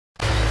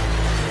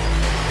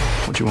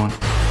do you want?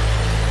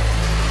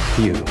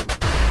 You,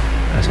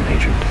 as an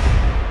agent.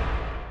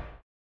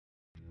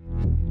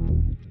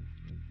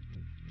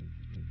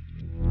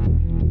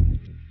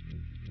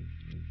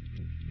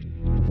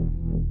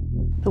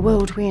 The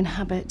world we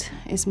inhabit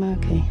is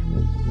murky.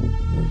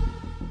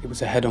 It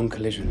was a head-on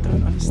collision.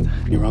 Don't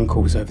understand. Your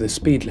uncle was over the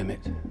speed limit.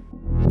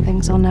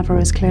 Things are never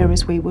as clear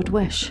as we would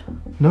wish.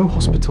 No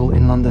hospital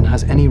in London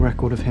has any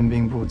record of him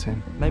being brought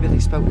in. Maybe they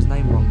spelled his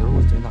name wrong. They're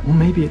always doing that. Or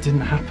maybe it didn't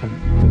happen.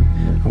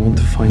 I want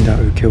to find out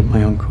who killed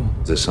my uncle.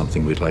 Is there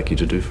something we'd like you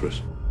to do for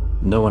us?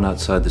 No one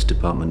outside this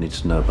department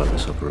needs to know about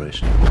this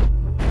operation.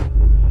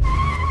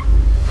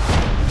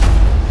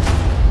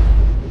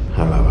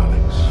 Hello,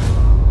 Alex.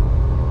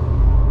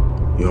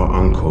 Your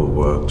uncle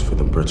worked for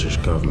the British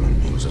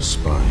government. He was a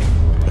spy.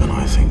 And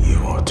I think you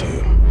are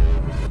too.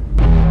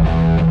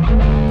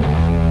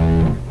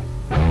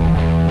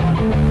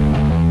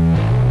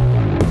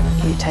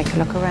 You take a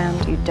look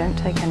around, you don't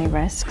take any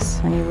risks,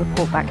 and you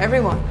report back.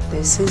 Everyone,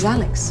 this is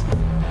Alex.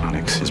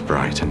 Alex is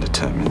bright and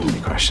determined and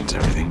he questions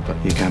everything, but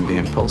you can be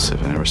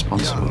impulsive and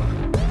irresponsible.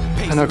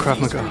 I know Krav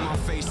Maga.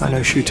 I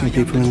know shooting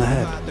people in the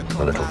head.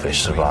 The little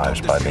fish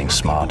survives by being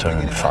smarter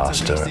and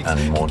faster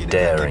and more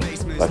daring.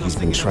 Like he's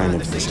been training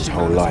for this his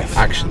whole life.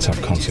 Actions have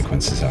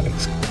consequences,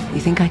 Alex. You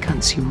think I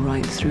can't see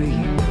right through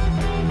you?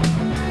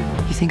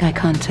 You think I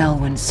can't tell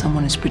when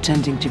someone is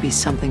pretending to be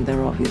something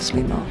they're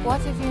obviously not?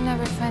 What if you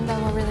never find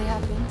out what really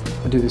happened?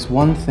 I do this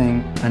one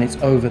thing and it's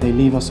over. They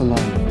leave us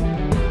alone.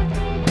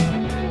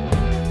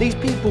 These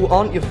people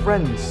aren't your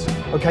friends,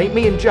 okay?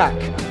 Me and Jack,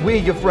 we're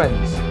your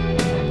friends.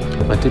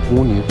 I did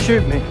warn you.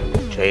 Shoot me.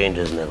 Change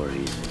is never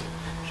easy.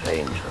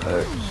 Change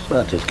hurts,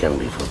 but it can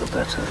be for the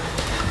better.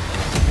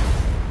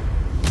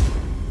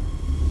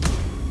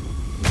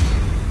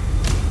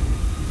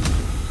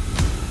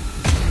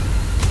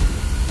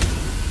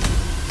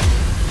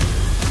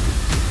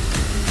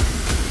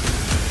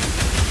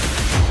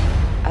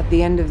 At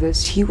the end of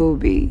this, he will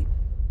be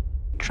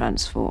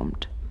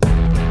transformed.